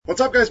What's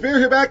up, guys? Beer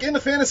here, back in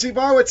the fantasy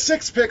bar with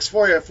 6 picks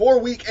for you for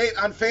Week 8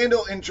 on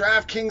FanDuel and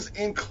DraftKings,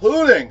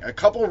 including a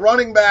couple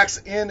running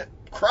backs in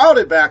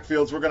crowded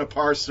backfields we're going to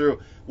parse through.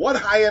 What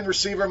high-end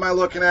receiver am I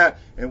looking at,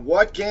 and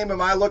what game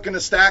am I looking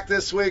to stack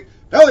this week?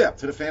 Belly up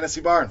to the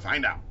fantasy bar and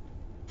find out.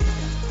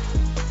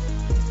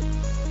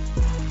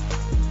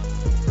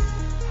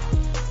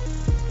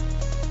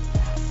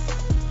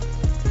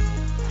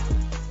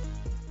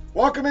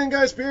 Welcome in,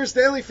 guys. Beer's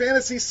Daily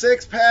Fantasy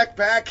 6-pack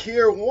back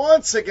here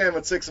once again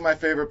with 6 of my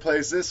favorite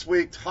plays this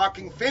week,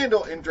 talking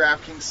FanDuel and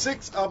DraftKings,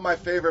 6 of my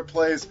favorite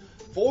plays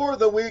for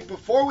the week.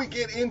 Before we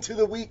get into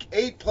the Week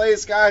 8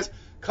 plays, guys,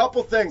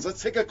 couple things.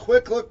 Let's take a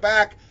quick look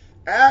back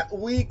at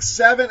Week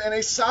 7 and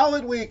a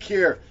solid week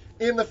here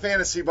in the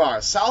fantasy bar.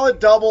 A solid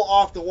double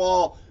off the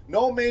wall,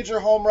 no major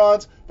home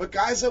runs, but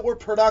guys that were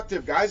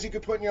productive, guys you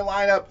could put in your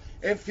lineup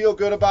and feel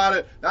good about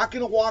it. Not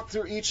going to walk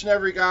through each and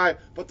every guy,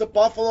 but the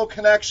Buffalo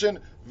connection,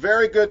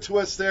 very good to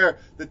us there.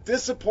 The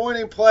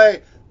disappointing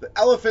play, the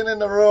elephant in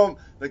the room,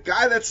 the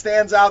guy that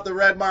stands out, the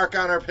red mark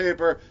on our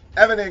paper,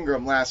 Evan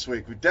Ingram last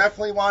week. We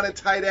definitely wanted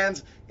tight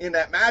ends in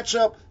that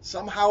matchup.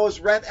 Somehow it was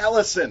Rhett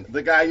Ellison,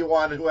 the guy you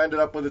wanted, who ended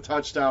up with a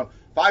touchdown.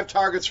 5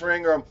 targets for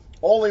Ingram,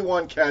 only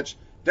 1 catch.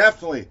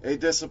 Definitely a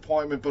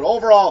disappointment, but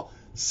overall,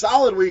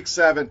 solid Week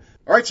 7.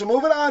 All right, so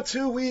moving on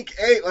to Week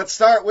 8. Let's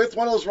start with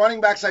one of those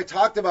running backs I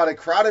talked about, a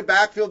crowded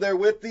backfield there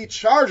with the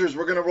Chargers.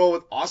 We're going to roll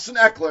with Austin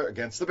Ekeler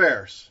against the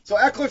Bears. So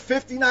Ekeler,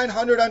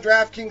 5,900 on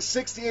DraftKings,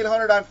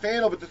 6,800 on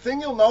FanDuel. But the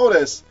thing you'll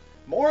notice,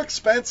 more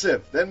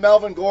expensive than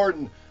Melvin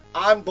Gordon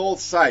on both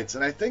sites.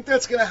 And I think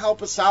that's going to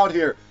help us out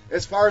here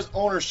as far as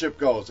ownership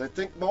goes. I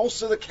think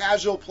most of the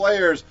casual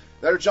players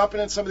that are jumping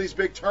in some of these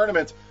big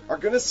tournaments are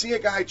going to see a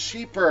guy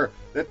cheaper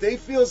that they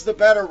feel is the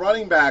better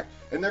running back,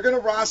 and they're going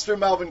to roster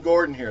Melvin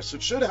Gordon here. So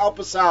it should help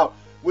us out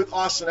with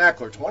Austin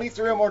Ekeler.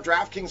 23 or more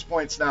DraftKings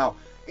points now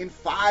in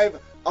 5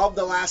 of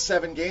the last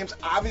 7 games.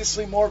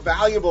 Obviously more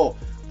valuable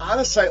on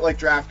a site like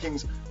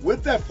DraftKings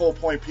with that full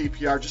point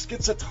PPR. Just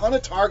gets a ton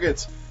of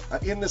targets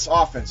in this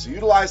offense. So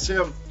utilize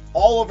him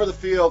all over the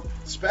field,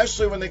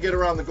 especially when they get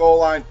around the goal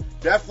line.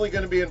 Definitely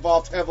going to be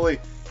involved heavily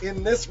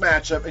in this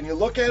matchup. And you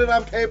look at it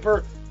on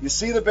paper, you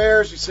see the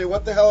Bears, you say,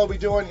 what the hell are we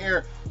doing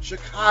here?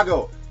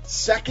 Chicago,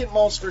 2nd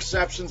most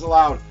receptions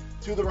allowed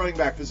to the running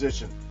back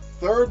position,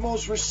 3rd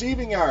most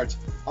receiving yards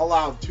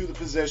allowed to the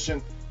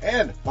position,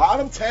 and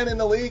bottom 10 in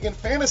the league in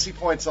fantasy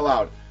points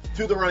allowed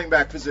to the running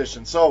back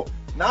position. So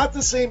not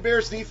the same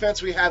Bears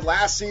defense we had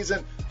last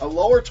season. A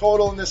lower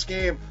total in this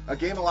game, a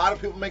game a lot of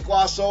people may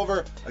gloss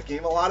over, a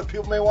game a lot of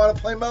people may want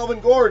to play Melvin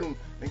Gordon.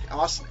 I think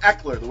Austin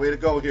Ekeler, the way to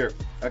go here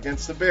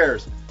against the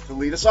Bears to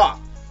lead us off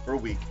for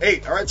Week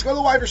 8. All right, let's go to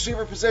the wide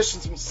receiver position.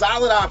 Some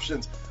solid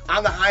options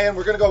on the high end.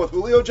 We're going to go with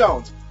Julio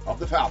Jones of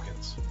the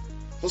Falcons.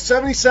 So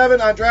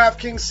 77 on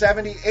DraftKings,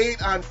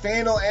 78 on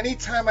FanDuel.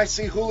 Anytime I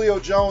see Julio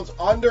Jones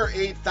under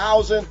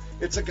 8,000,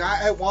 it's a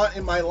guy I want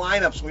in my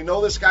lineups. We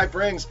know this guy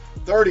brings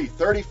 30,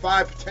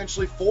 35,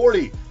 potentially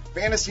 40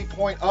 fantasy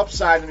point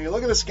upside. And when you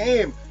look at this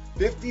game,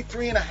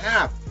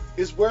 53.5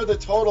 is where the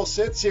total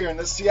sits here. And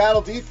the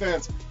Seattle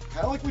defense,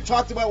 kind of like we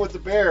talked about with the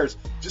Bears,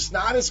 just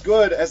not as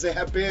good as they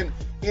have been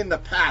in the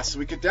past. So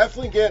we could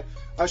definitely get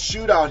a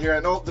shootout here. I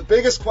know the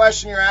biggest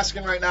question you're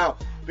asking right now,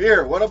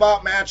 Beer, what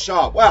about Matt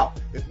Schaub? Well,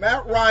 if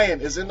Matt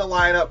Ryan is in the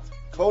lineup,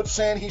 coach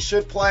saying he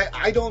should play,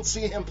 I don't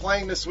see him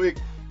playing this week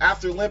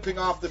after limping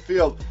off the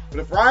field. But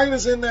if Ryan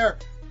is in there,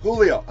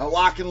 Julio, a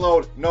lock and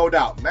load, no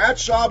doubt. Matt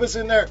Schaub is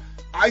in there,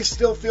 I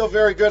still feel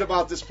very good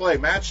about this play.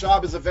 Matt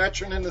Schaub is a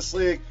veteran in this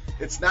league.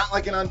 It's not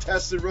like an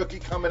untested rookie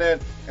coming in.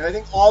 And I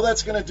think all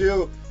that's going to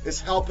do is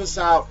help us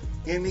out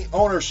in the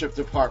ownership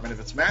department. If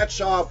it's Matt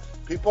Schaub,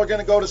 people are going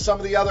to go to some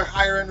of the other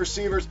higher-end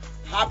receivers.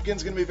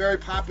 Hopkins going to be very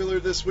popular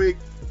this week,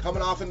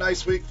 coming off a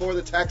nice week for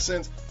the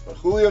Texans. But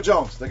Julio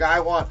Jones, the guy I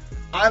want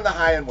on the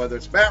high end, whether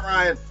it's Matt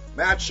Ryan,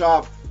 Matt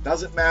Schaub,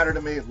 doesn't matter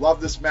to me.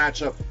 Love this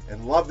matchup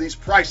and love these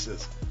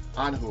prices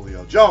on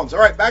Julio Jones. All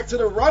right, back to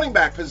the running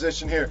back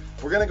position here.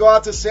 We're going to go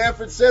out to San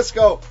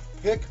Francisco,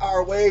 pick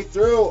our way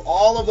through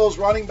all of those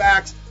running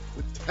backs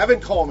with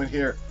Tevin Coleman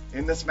here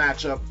in this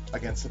matchup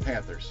against the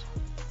Panthers.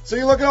 So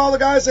you look at all the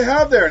guys they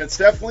have there, and it's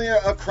definitely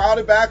a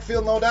crowded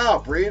backfield, no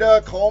doubt.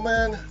 Breida,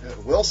 Coleman,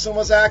 Wilson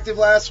was active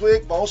last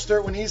week,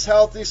 Mostert when he's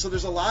healthy, so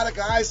there's a lot of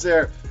guys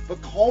there.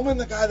 But Coleman,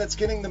 the guy that's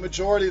getting the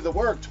majority of the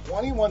work,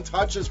 21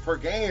 touches per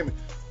game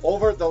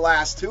over the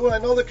last 2. And I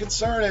know the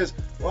concern is,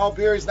 well,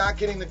 Beery's not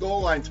getting the goal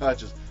line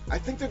touches. I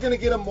think they're going to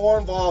get him more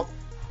involved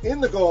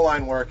in the goal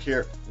line work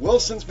here.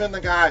 Wilson's been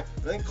the guy.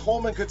 I think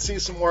Coleman could see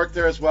some work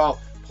there as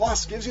well.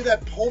 Plus, gives you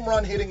that home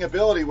run hitting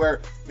ability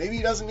where maybe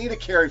he doesn't need a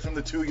carry from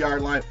the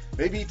 2-yard line.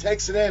 Maybe he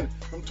takes it in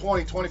from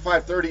 20,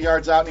 25, 30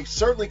 yards out, and he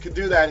certainly could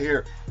do that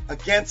here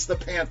against the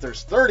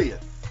Panthers.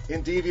 30th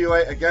in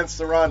DVOA against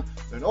the run.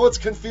 I know it's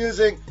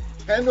confusing.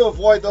 Tend to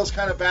avoid those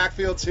kind of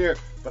backfields here,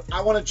 but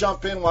I want to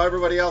jump in while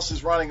everybody else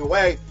is running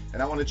away,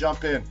 and I want to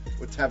jump in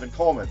with Tevin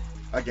Coleman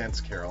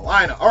against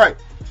Carolina. All right,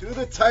 to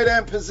the tight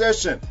end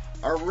position.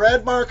 Our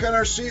red mark on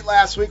our sheet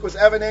last week was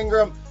Evan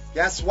Ingram.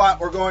 Guess what?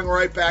 We're going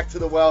right back to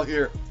the well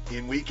here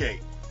in Week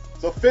 8.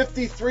 So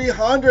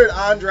 5,300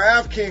 on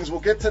DraftKings. We'll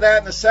get to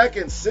that in a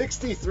second.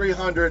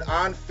 6,300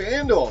 on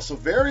FanDuel. So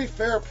very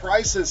fair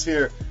prices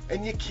here.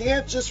 And you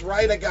can't just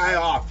write a guy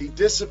off. He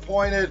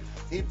disappointed.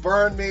 He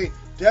burned me.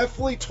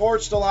 Definitely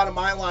torched a lot of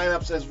my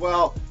lineups as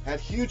well. Had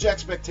huge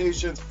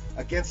expectations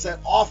against that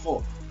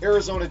awful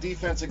Arizona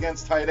defense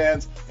against tight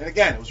ends. And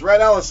again, it was Red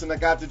Ellison that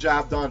got the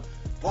job done.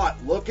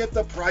 But look at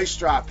the price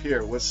drop here.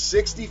 It was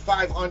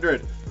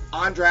 6,500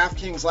 on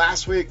DraftKings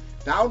last week,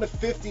 down to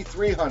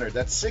 5,300.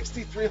 That's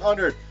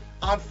 6,300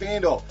 on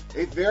FanDuel.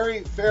 A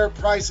very fair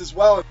price as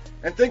well.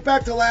 And think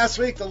back to last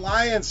week. The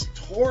Lions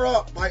tore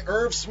up by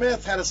Irv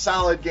Smith, had a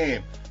solid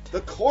game.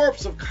 The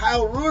corpse of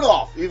Kyle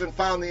Rudolph even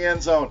found the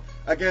end zone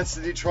against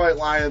the Detroit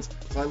Lions.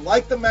 So I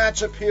like the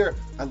matchup here.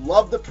 I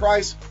love the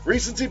price.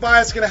 Recency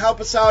bias is going to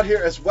help us out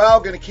here as well.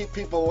 Going to keep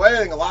people away. I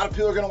think a lot of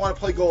people are going to want to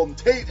play Golden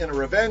Tate in a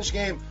revenge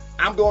game.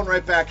 I'm going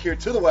right back here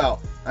to the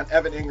well on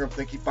Evan Ingram.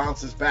 Think he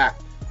bounces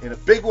back in a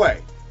big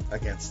way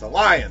against the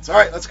Lions. All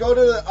right, let's go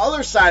to the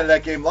other side of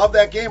that game. Love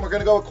that game. We're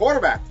going to go with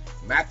quarterback,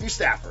 Matthew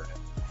Stafford.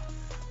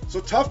 So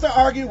tough to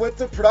argue with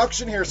the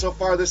production here so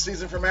far this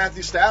season for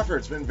Matthew Stafford.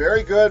 It's been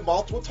very good.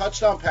 Multiple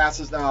touchdown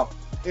passes now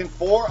in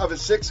 4 of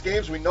his 6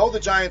 games. We know the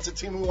Giants are a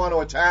team we want to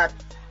attack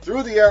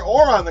through the air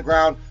or on the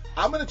ground.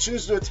 I'm going to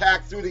choose to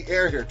attack through the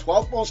air here.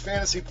 12th most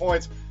fantasy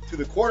points to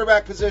the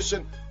quarterback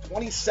position,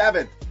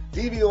 27th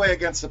DVOA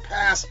against the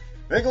pass.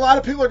 I think a lot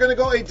of people are going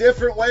to go a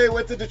different way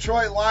with the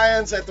Detroit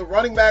Lions at the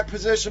running back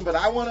position, but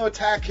I want to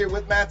attack here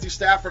with Matthew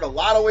Stafford. A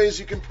lot of ways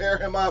you can pair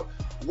him up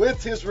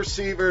with his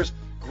receivers.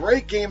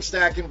 Great game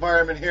stack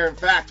environment here. In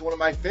fact, one of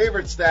my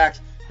favorite stacks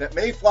that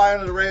may fly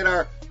under the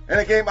radar, and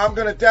a game I'm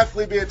going to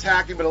definitely be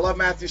attacking, but I love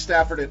Matthew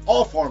Stafford in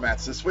all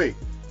formats this week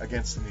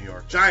against the New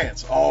York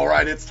Giants. All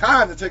right, it's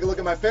time to take a look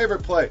at my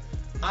favorite play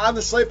on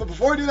the slate. But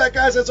before we do that,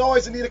 guys, as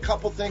always, I need a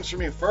couple things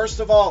from you. First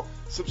of all,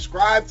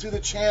 subscribe to the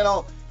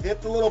channel,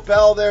 hit the little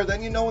bell there,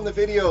 then you know when the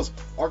videos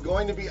are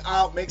going to be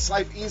out. Makes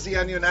life easy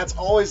on you, and that's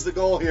always the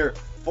goal here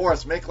for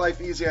us. Make life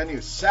easy on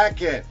you.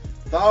 Second,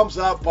 thumbs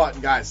up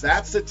button, guys.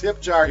 That's the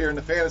tip jar here in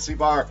the Fantasy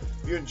Bar.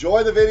 If you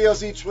enjoy the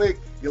videos each week,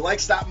 you like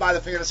stopping by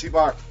the Fantasy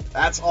Bar,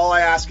 that's all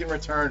I ask in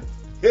return.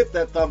 Hit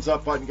that thumbs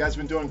up button. You guys have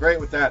been doing great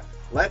with that.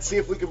 Let's see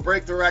if we can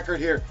break the record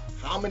here.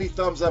 How many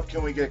thumbs up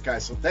can we get,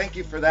 guys? So thank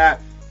you for that.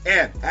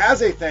 And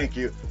as a thank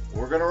you,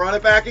 we're going to run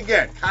it back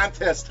again.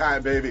 Contest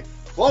time, baby.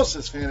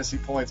 Closest fantasy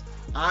points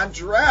on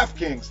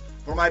DraftKings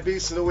for my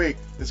Beast of the Week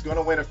is going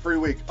to win a free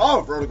week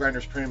of Roto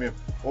Grinders Premium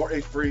or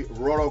a free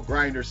Roto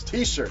Grinders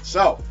t-shirt.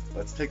 So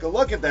let's take a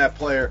look at that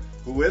player.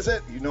 Who is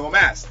it? You know him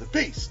as the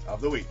Beast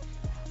of the Week.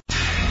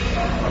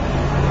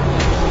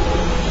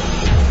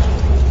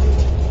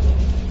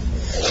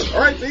 All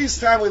right, Beast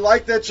time. We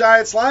like that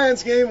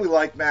Giants-Lions game. We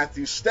like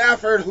Matthew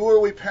Stafford. Who are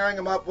we pairing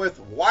him up with?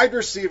 Wide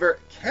receiver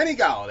Kenny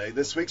Golladay,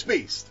 this week's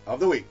Beast of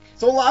the Week.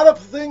 So a lot of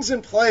things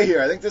in play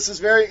here. I think this is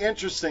very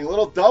interesting. A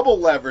little double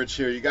leverage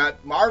here. You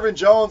got Marvin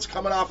Jones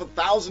coming off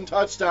 1,000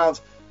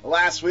 touchdowns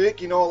last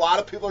week. You know, a lot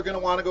of people are going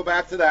to want to go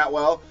back to that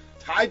well.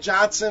 Ty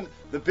Johnson,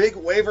 the big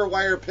waiver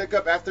wire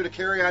pickup after the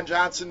Kerryon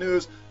Johnson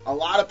news. A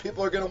lot of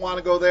people are going to want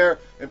to go there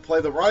and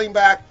play the running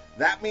back.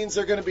 That means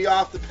they're going to be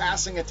off the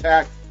passing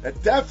attack.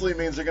 That definitely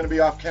means they're going to be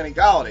off Kenny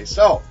Golladay.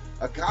 So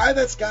a guy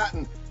that's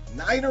gotten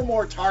 9 or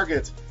more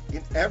targets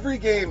in every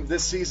game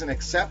this season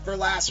except for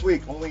last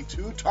week, only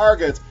 2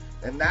 targets,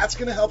 and that's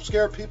going to help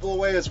scare people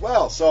away as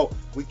well. So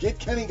we get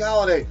Kenny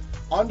Golladay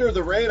under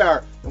the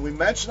radar, and we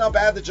mentioned how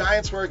bad the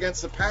Giants were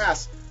against the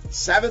pass.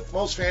 7th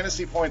most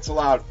fantasy points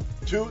allowed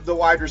to the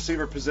wide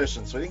receiver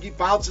position. So I think he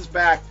bounces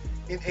back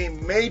in a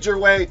major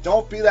way.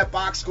 Don't be that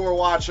box score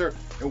watcher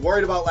and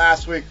worried about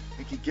last week. I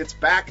think he gets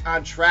back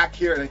on track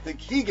here, and I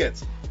think he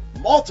gets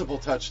multiple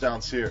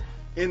touchdowns here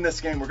in this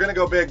game. We're going to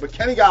go big, but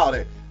Kenny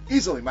Golladay,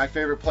 easily my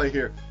favorite play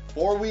here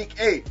for Week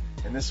 8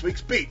 in this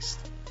week's Beast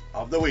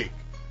of the Week.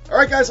 All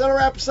right, guys, that'll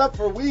wrap us up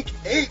for Week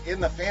 8 in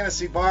the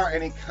Fantasy Bar.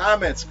 Any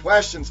comments,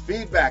 questions,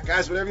 feedback?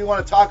 Guys, whatever you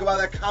want to talk about,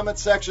 that comment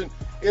section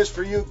is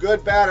for you,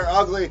 good, bad, or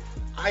ugly.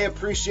 I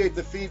appreciate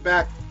the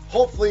feedback.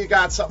 Hopefully you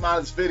got something out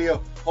of this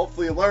video.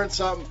 Hopefully you learned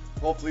something.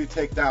 Hopefully you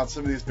take down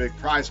some of these big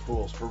prize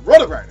pools. For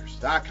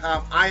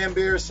RotoGrinders.com, I am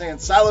Beer saying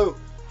salut.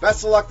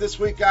 Best of luck this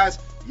week, guys.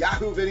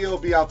 Yahoo video will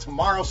be out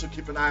tomorrow, so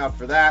keep an eye out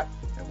for that,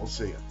 and we'll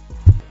see you.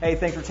 Hey,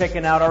 thanks for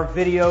checking out our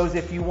videos.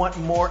 If you want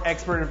more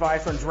expert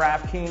advice on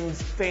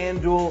DraftKings,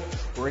 FanDuel,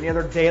 or any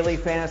other daily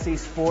fantasy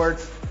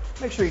sports,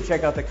 make sure you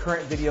check out the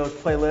current videos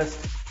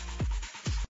playlist.